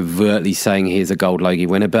not overtly saying here's a Gold Logie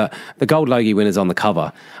winner, but the Gold Logie winner's on the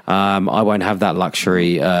cover. I won't have that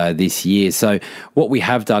luxury this year. So what we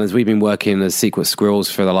have done is we've been working as Secret Squirrels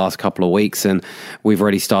for the last couple of weeks, and we've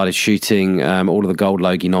already started shooting all of the Gold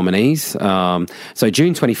Logie nominees. So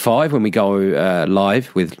June 25, when we go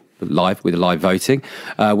live with live voting,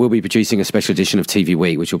 we'll be producing a special edition of TV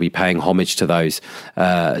Week, which will be paying homage to those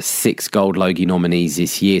 6 Gold Logie nominees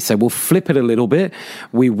this year. So we'll flip it a little bit.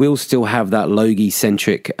 We will still have that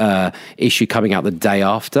Logie-centric issue coming out the day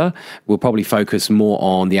after. We'll probably focus more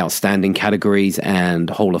on the outstanding categories and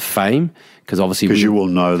Hall of Fame, because you will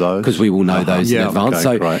know those. Because we will know those in advance.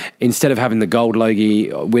 Okay, so instead of having the Gold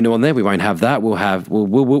Logie winner on there, we won't have that. We'll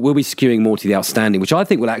be skewing more to the outstanding, which I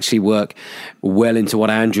think will actually work well into what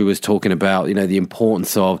Andrew was talking about. You know, the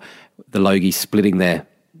importance of the Logie splitting their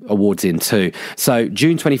awards in too. So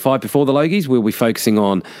June 25, before the Logies, we'll be focusing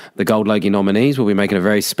on the Gold Logie nominees. We'll be making a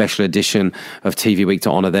very special edition of TV Week to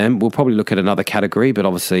honour them. We'll probably look at another category, but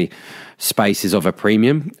obviously space is of a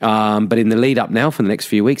premium. But in the lead up now for the next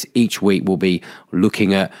few weeks, each week we'll be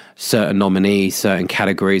looking at certain nominees, certain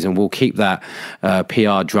categories, and we'll keep that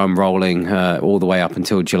PR drum rolling all the way up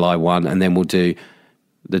until July 1, and then we'll do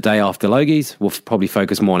the day after Logies. We'll probably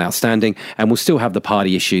focus more on outstanding, and we'll still have the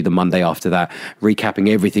party issue the Monday after that, recapping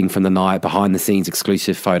everything from the night, behind the scenes,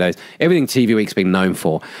 exclusive photos, everything TV Week's been known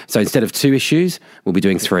for. So instead of 2 issues, we'll be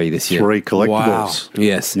doing 3 this year. 3 collectibles. Wow.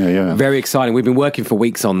 Yes. Yeah. Very exciting. We've been working for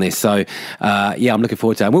weeks on this. So, I'm looking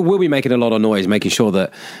forward to it. We'll be making a lot of noise, making sure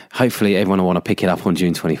that hopefully everyone will want to pick it up on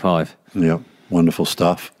June 25. Yeah, wonderful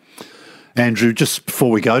stuff. Andrew, just before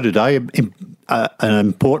we go today, an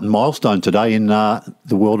important milestone today in the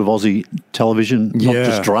world of Aussie television, not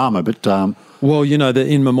just drama, but... well, you know, the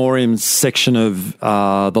in memoriam section of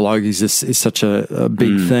the Logies is such a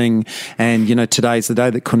big thing. And, you know, today's the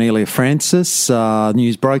day that Cornelia Francis,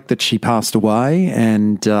 news broke that she passed away.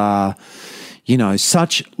 And, you know,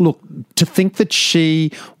 to think that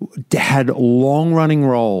she had long-running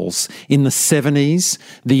roles in the 70s,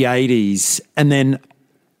 the 80s, and then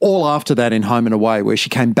all after that in Home and Away, where she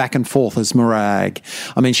came back and forth as Morag.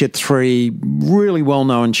 I mean, she had 3 really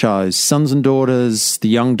well-known shows, Sons and Daughters, The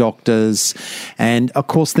Young Doctors, and, of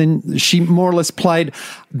course, then she more or less played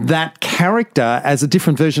that character as a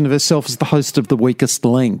different version of herself as the host of The Weakest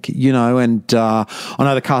Link, you know, and I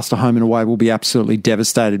know the cast of Home and Away will be absolutely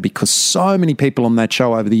devastated because so many people on that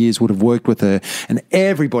show over the years would have worked with her and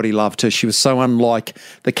everybody loved her. She was so unlike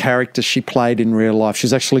the character she played in real life. She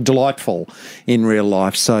was actually delightful in real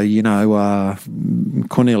life. So, you know,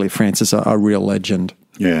 Cornelia Francis, a real legend.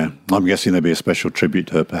 Yeah, I'm guessing there'd be a special tribute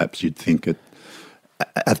to her, perhaps you'd think, at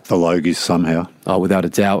the Logies somehow. Oh, without a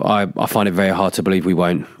doubt. I find it very hard to believe we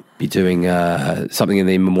won't be doing something in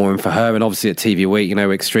the memoriam for her. And obviously at TV Week, you know,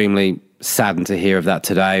 we're extremely saddened to hear of that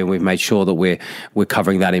today, and we've made sure that we're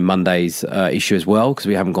covering that in Monday's issue as well, because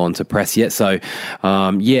we haven't gone to press yet. So,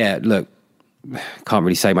 yeah, look, can't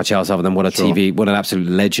really say much else other than what an absolute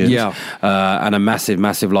legend, and a massive,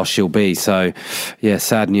 massive loss she'll be. So, yeah,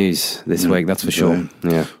 sad news this week, that's for sure.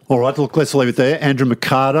 Yeah. All right, look, let's leave it there. Andrew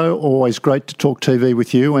Mercado, always great to talk TV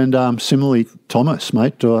with you, and similarly, Thomas,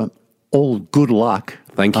 mate, all good luck.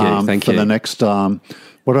 Thank you. For the next.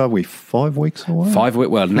 What are we, 5 weeks away? 5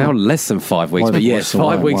 weeks, well, now less than 5 weeks, but yes,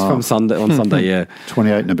 5 weeks from Sunday, on Sunday, yeah.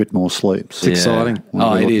 28 and a bit more sleep. It's exciting.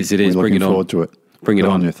 It is. Bring it on. Looking forward to it. Bring it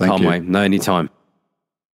on. Thank you. Can't wait. No, anytime.